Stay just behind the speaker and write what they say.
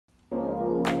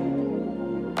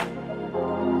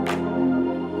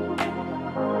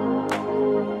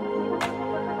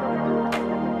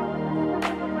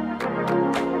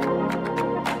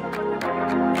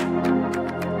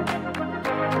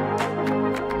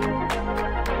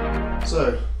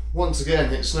So, once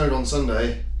again it snowed on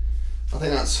Sunday. I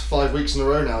think that's 5 weeks in a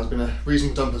row now. There's been a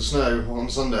reasonable dump of snow on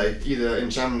Sunday, either in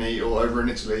Chamonix or over in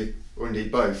Italy, or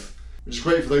indeed both. Which is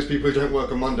great for those people who don't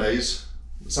work on Mondays.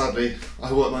 Sadly,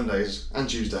 I work Mondays and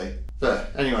Tuesday.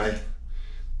 But anyway,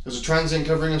 there's a transient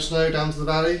covering of snow down to the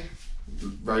valley.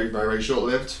 Very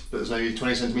short-lived, but there's maybe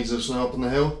 20 centimetres of snow up on the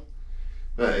hill.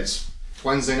 But it's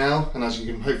Wednesday now, and as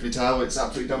you can hopefully tell, it's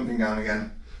absolutely dumping down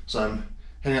again. So I'm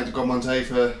heading out to Monte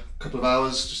for a couple of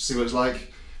hours just to see what it's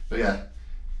like. But yeah,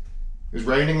 it was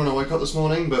raining when I woke up this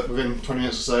morning, but within 20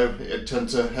 minutes or so it turned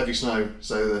to heavy snow,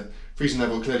 so the freezing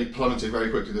level clearly plummeted very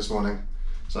quickly this morning.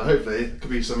 So hopefully there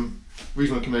could be some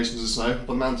reasonable accumulations of snow up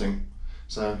on the mountain.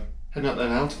 So heading up there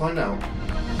now to find out.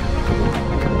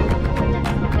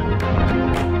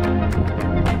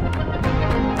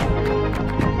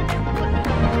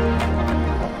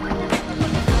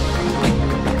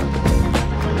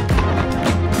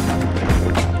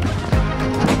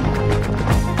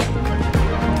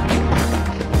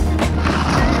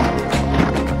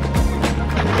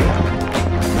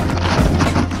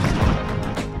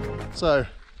 So,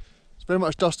 it's very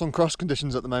much dust on crust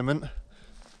conditions at the moment.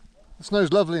 The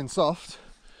snow's lovely and soft,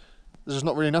 there's just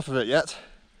not really enough of it yet,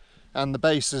 and the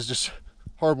base is just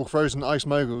horrible frozen ice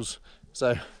moguls,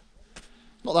 so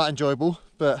not that enjoyable,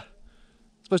 but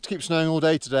it's supposed to keep snowing all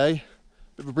day today,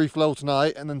 bit of a brief lull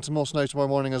tonight, and then some more snow tomorrow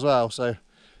morning as well, so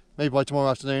maybe by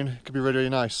tomorrow afternoon it could be really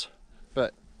nice.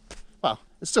 But, well,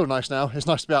 it's still nice now, it's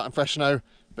nice to be out in fresh snow,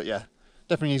 but yeah,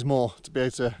 definitely needs more to be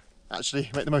able to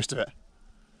actually make the most of it.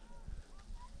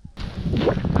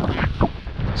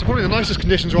 So probably the nicest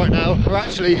conditions right now are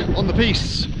actually on the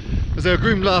pistes, as they were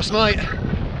groomed last night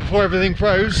before everything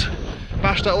froze,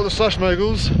 bashed out all the slush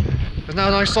moguls. There's now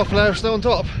a nice soft layer of snow on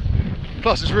top.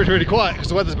 Plus it's really quiet because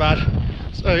the weather's bad.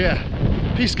 So yeah,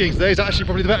 piste skiing today is actually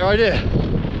probably the better idea.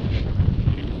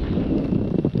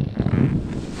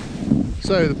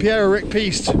 So the Pierre-Eric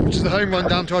piste, which is the home run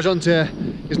down to Argentière,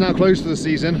 is now closed for the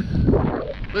season.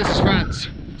 This is France.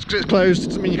 Because it's closed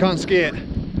doesn't mean you can't ski it.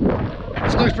 The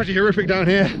snow's pretty horrific down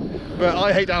here, but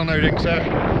I hate downloading, so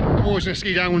I'm always going to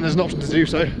ski down when there's an option to do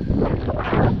so.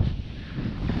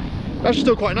 That's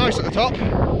still quite nice at the top,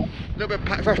 a little bit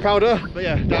of fresh powder, but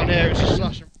yeah, down here it's just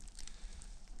slush.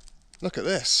 Look at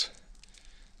this.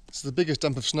 This is the biggest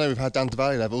dump of snow we've had down to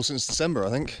valley level since December, I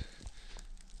think.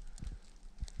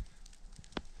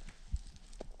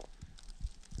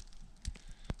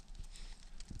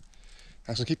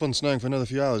 It's going to keep on snowing for another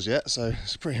few hours yet, so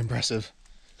it's pretty impressive.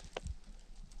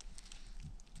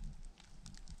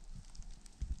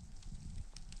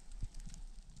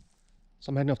 So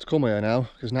I'm heading off to Courmayeur now,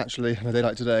 because naturally, on a day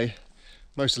like today,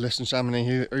 most of the lifts in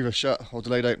Chamonix are either shut or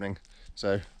delayed opening.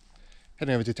 So,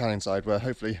 heading over to the Italian side, where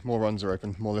hopefully more runs are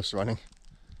open, more lifts are running.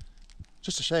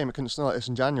 Just a shame it couldn't snow like this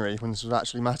in January, when this was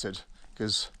actually matted,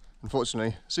 because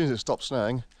unfortunately, as soon as it stops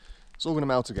snowing, it's all going to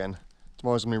melt again.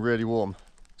 Tomorrow's going to be really warm,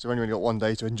 so we've only really got one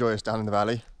day to enjoy us down in the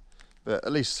valley. But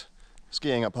at least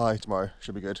skiing up high tomorrow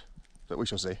should be good, but we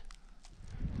shall see.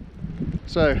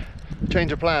 So,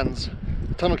 change of plans.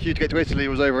 The tunnel queue to get to Italy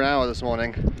was over an hour this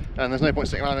morning, and there's no point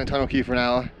sitting around in a tunnel queue for an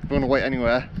hour. If we want to wait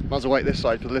anywhere, might as well wait this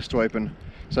side for the lifts to open.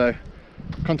 So,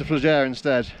 come to Flagère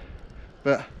instead.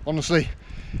 But honestly,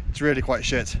 it's really quite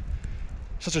shit.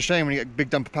 Such a shame when you get a big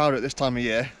dump of powder at this time of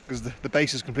year, because the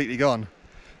base is completely gone.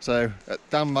 So,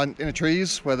 down in the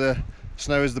trees, where the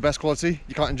snow is the best quality,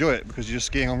 you can't enjoy it because you're just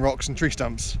skiing on rocks and tree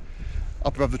stumps.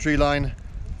 Up above the tree line,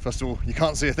 first of all, you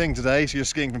can't see a thing today, so you're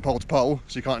skiing from pole to pole,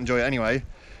 so you can't enjoy it anyway.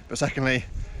 But secondly,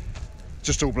 it's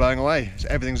just all blowing away.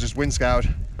 Everything's just wind scoured.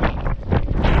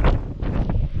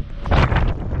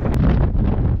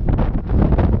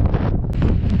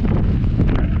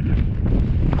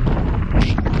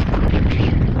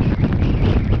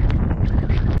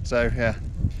 So yeah,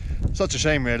 such a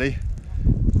shame really.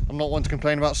 I'm not one to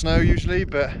complain about snow usually,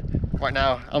 but right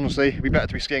now, honestly, it'd be better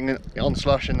to be skiing on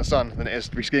slush in the sun than it is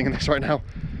to be skiing in this right now.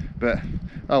 But,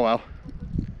 oh well.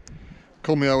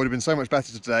 Courmayeur would have been so much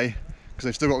better today, because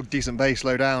they've still got a decent base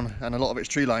low down, and a lot of it's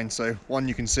tree lined, so one,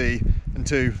 you can see, and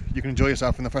two, you can enjoy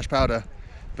yourself in the fresh powder.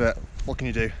 But what can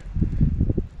you do?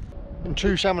 In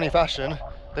true Chamonix fashion,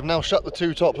 they've now shut the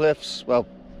two top lifts, well,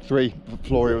 three,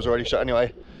 Floria was already shut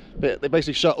anyway, but they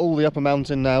basically shut all the upper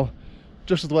mountain now,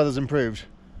 just as the weather's improved,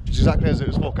 which is exactly as it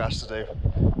was forecast to do.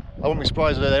 I wouldn't be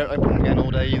surprised if they don't open them again all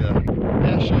day either.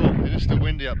 Yeah, sure, it is still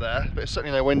windy up there, but it's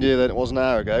certainly no windier than it was an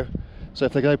hour ago. So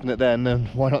if they can open it then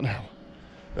why not now?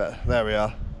 But there we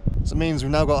are. So it means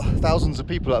we've now got thousands of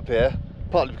people up here,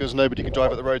 partly because nobody can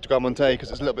drive up the road to Monte because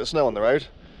there's a little bit of snow on the road.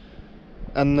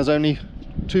 And there's only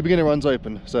 2 beginner runs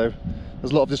open, so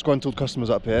there's a lot of disgruntled customers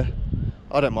up here.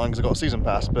 I don't mind because I've got a season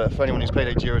pass, but for anyone who's paid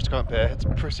 €80 to come up here, it's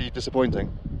pretty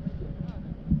disappointing.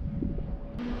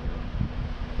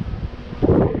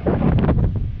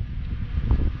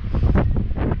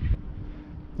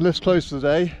 The lift's closed for the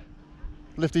day.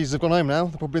 The lifties have gone home now,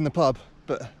 they're probably in the pub,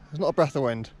 but there's not a breath of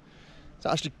wind. It's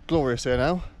actually glorious here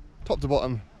now, top to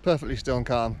bottom, perfectly still and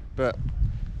calm, but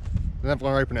they're never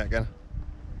going to open it again.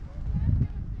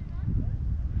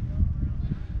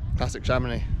 Classic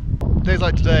Chamonix. Days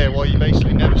like today are why you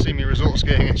basically never see me resort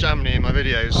skiing in Chamonix in my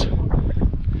videos.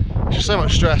 It's just so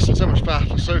much stress and so much faff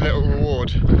for so little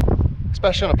reward.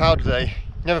 Especially on a powder day,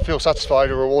 you never feel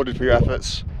satisfied or rewarded for your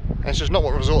efforts. And it's just not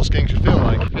what resort skiing should feel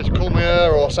like. If it's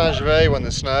Courmayeur or Saint-Gervais when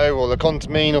there's snow, or the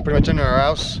Contamine or pretty much anywhere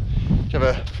else, you have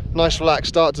a nice relaxed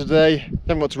start to the day, you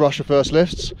haven't got to rush for first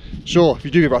lifts. Sure, if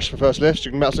you do rush for first lifts,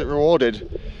 you can be absolutely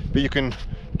rewarded, but you can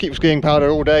keep skiing powder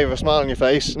all day with a smile on your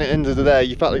face, and at the end of the day,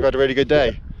 you feel like you've had a really good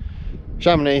day.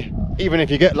 Chamonix, even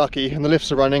if you get lucky and the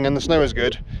lifts are running and the snow is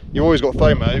good, you've always got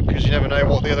FOMO because you never know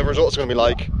what the other resorts are going to be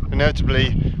like.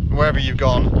 Inevitably, wherever you've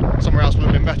gone, somewhere else will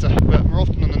have been better, but more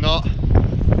often than not,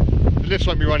 the lifts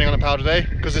won't be running on a powder day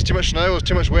because there's too much snow or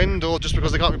too much wind, or just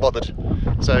because they can't be bothered.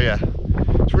 So yeah,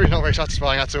 it's really not very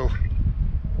satisfying at all.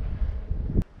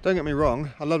 Don't get me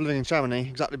wrong, I love living in Chamonix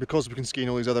exactly because we can ski in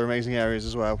all these other amazing areas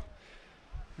as well.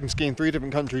 We can ski in 3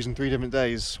 different countries in 3 different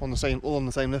days, all on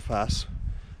the same lift pass.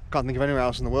 I can't think of anywhere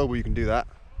else in the world where you can do that.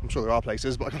 I'm sure there are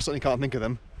places, but I certainly can't think of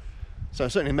them. So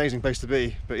it's certainly an amazing place to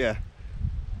be, but yeah,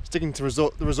 sticking to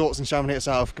the resorts in Chamonix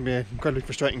itself can be an incredibly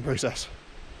frustrating process.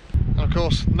 And of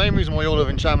course, the main reason why you all live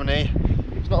in Chamonix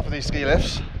is not for these ski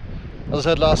lifts. As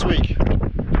I said last week, it's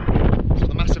got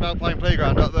the massive alpine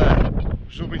playground up there,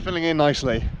 which will be filling in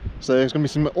nicely. So there's going to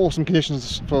be some awesome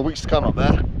conditions for weeks to come up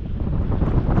there.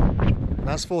 And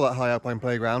as for that high alpine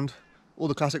playground, all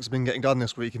the classics have been getting done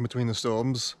this week in between the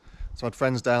storms. So I had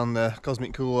friends down the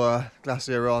Cosmic Couloir,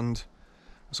 Glacier Ronde.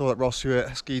 I saw that Ross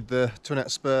Hewitt skied the Tournette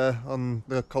Spur on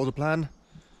the Col de Plan.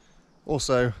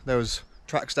 Also, there was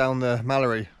tracks down the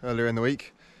Mallory earlier in the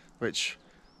week, which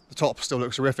the top still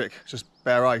looks horrific, it's just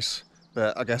bare ice.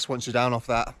 But I guess once you're down off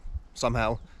that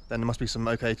somehow, then there must be some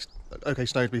okay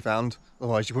snow to be found.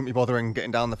 Otherwise, you wouldn't be bothering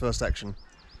getting down the first section.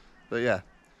 But yeah,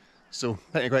 still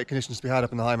plenty of great conditions to be had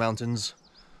up in the high mountains.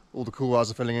 All the couloirs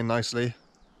are filling in nicely.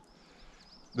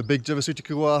 The big Juvasuti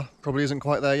couloir probably isn't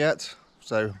quite there yet.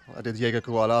 So I did Jaeger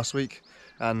couloir last week,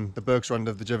 and the Bergsrund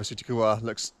of the Juvasuti couloir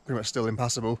looks pretty much still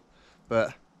impassable.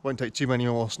 But won't take too many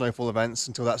more snowfall events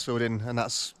until that's filled in, and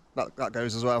that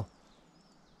goes as well.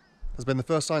 There's been the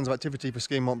first signs of activity for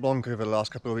skiing Mont Blanc over the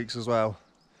last couple of weeks as well.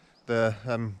 The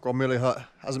Grand Mullet hut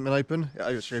hasn't been open. It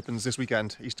actually opens this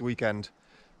weekend, Easter weekend,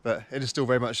 but it is still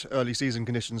very much early season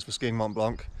conditions for skiing Mont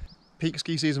Blanc. Peak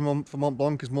ski season for Mont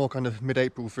Blanc is more kind of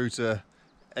mid-April through to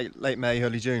late May,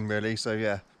 early June really, so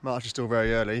yeah, March is still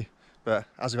very early, but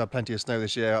as we've had plenty of snow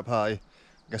this year up high, I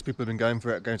guess people have been going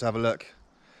for it, going to have a look.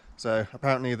 So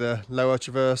apparently the lower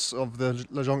traverse of the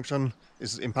La Jonction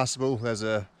is impassable, there's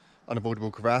a unavoidable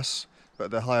crevasse,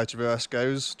 but the higher traverse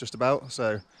goes just about,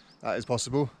 so that is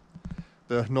possible.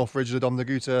 The North Ridge of the Dom de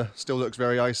Gouta still looks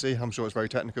very icy, I'm sure it's very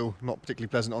technical, not particularly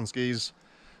pleasant on skis,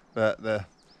 but the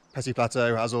Petit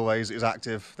Plateau, as always, is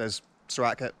active. There's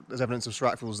evidence of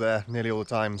serac falls there nearly all the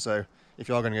time, so if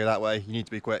you are going to go that way, you need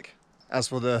to be quick. As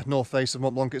for the north face of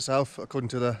Mont Blanc itself, according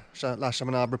to the La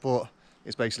Chamonix report,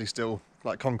 it's basically still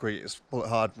like concrete, it's bullet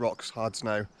hard rocks, hard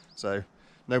snow, so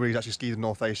nobody's actually skied the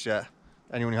north face yet.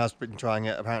 Anyone who has been trying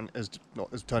it apparently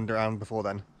has turned around before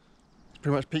then. It's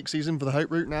pretty much peak season for the Hope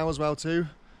route now as well too.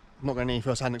 I've not got any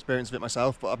first-hand experience of it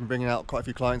myself, but I've been bringing out quite a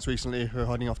few clients recently who are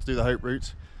heading off to do the Hope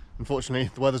route. Unfortunately,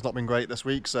 the weather's not been great this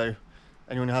week, so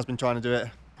anyone who has been trying to do it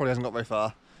probably hasn't got very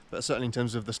far, but certainly in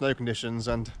terms of the snow conditions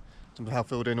and in terms of how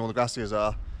filled in all the glaciers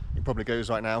are, it probably goes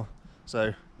right now.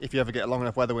 So if you ever get a long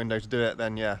enough weather window to do it,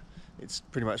 then yeah, it's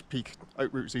pretty much peak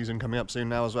Oak route season coming up soon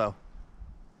now as well.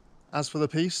 As for the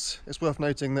piste, it's worth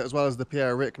noting that as well as the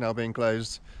Pierre Ric now being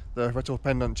closed, the Retour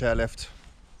Pendant chairlift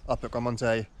up at Grand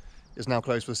Monte is now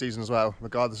closed for the season as well,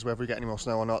 regardless of whether we get any more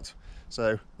snow or not.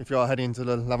 So if you are heading into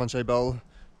the Lavanche Bowl,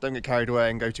 don't get carried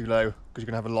away and go too low, because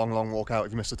you're going to have a long walk out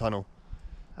if you miss the tunnel.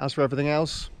 As for everything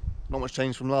else, not much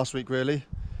change from last week really.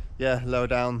 Yeah, lower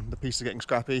down the pistes are getting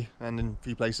scrappy, and in a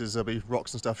few places there'll be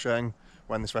rocks and stuff showing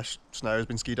when this fresh snow has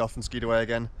been skied off and skied away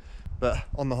again. But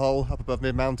on the whole, up above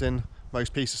mid-mountain,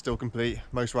 most pistes are still complete,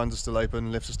 most runs are still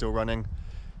open, lifts are still running.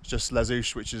 It's just Les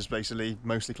Ouches, which is basically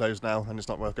mostly closed now, and it's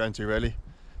not worth going to really.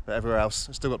 But everywhere else,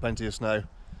 it's still got plenty of snow.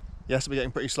 Yes, it'll be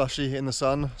getting pretty slushy in the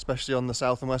sun, especially on the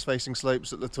south and west facing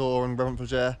slopes at Le Tour and Brabant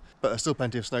Flagere, but there's still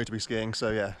plenty of snow to be skiing,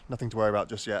 so yeah, nothing to worry about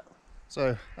just yet.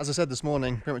 So, as I said this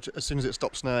morning, pretty much as soon as it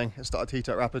stopped snowing, it started to heat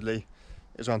up rapidly.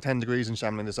 It was around 10 degrees in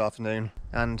Chamonix this afternoon,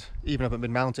 and even up at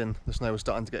mid-mountain, the snow was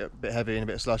starting to get a bit heavy and a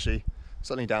bit slushy.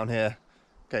 Certainly down here.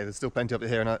 Okay, there's still plenty up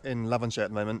here in Lavanshire at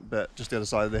the moment, but just the other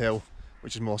side of the hill,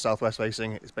 which is more southwest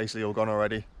facing, it's basically all gone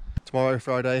already. Tomorrow,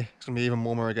 Friday, it's going to be even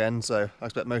warmer again, so I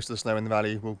expect most of the snow in the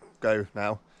valley will go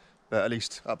now, but at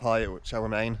least up high it shall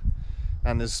remain.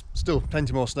 And there's still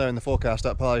plenty more snow in the forecast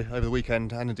up high over the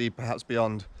weekend, and indeed perhaps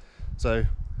beyond. So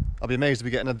I'll be amazed if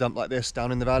we get another dump like this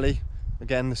down in the valley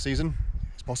again this season.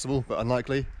 It's possible, but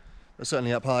unlikely. But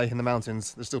certainly up high in the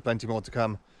mountains, there's still plenty more to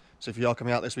come. So if you are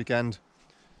coming out this weekend,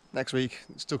 next week,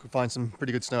 you still could find some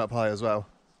pretty good snow up high as well.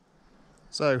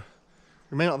 So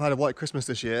we may not have had a white Christmas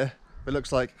this year, but it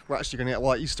looks like we're actually going to get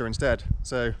white Easter instead.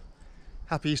 So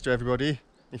happy Easter, everybody.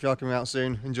 If you are coming out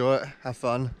soon, enjoy it, have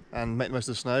fun, and make the most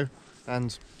of the snow.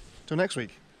 And till next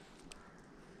week.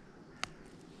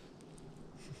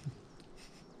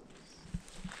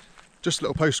 Just a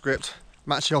little postscript.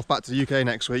 I'm actually off back to the UK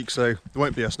next week, so there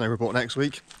won't be a snow report next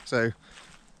week. So,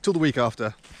 till the week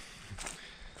after.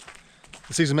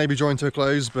 The season may be drawing to a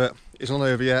close, but it's not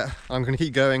over yet. I'm going to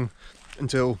keep going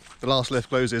until the last lift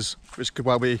closes, which could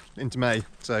well be into May.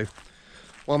 So,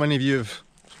 while many of you have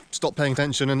stopped paying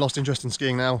attention and lost interest in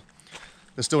skiing now,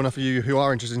 there's still enough of you who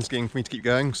are interested in skiing for me to keep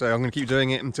going. So, I'm going to keep doing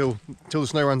it until the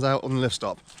snow runs out on the lift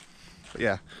stop. But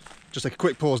yeah, just take a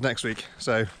quick pause next week.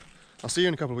 So, I'll see you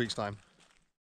in a couple of weeks' time.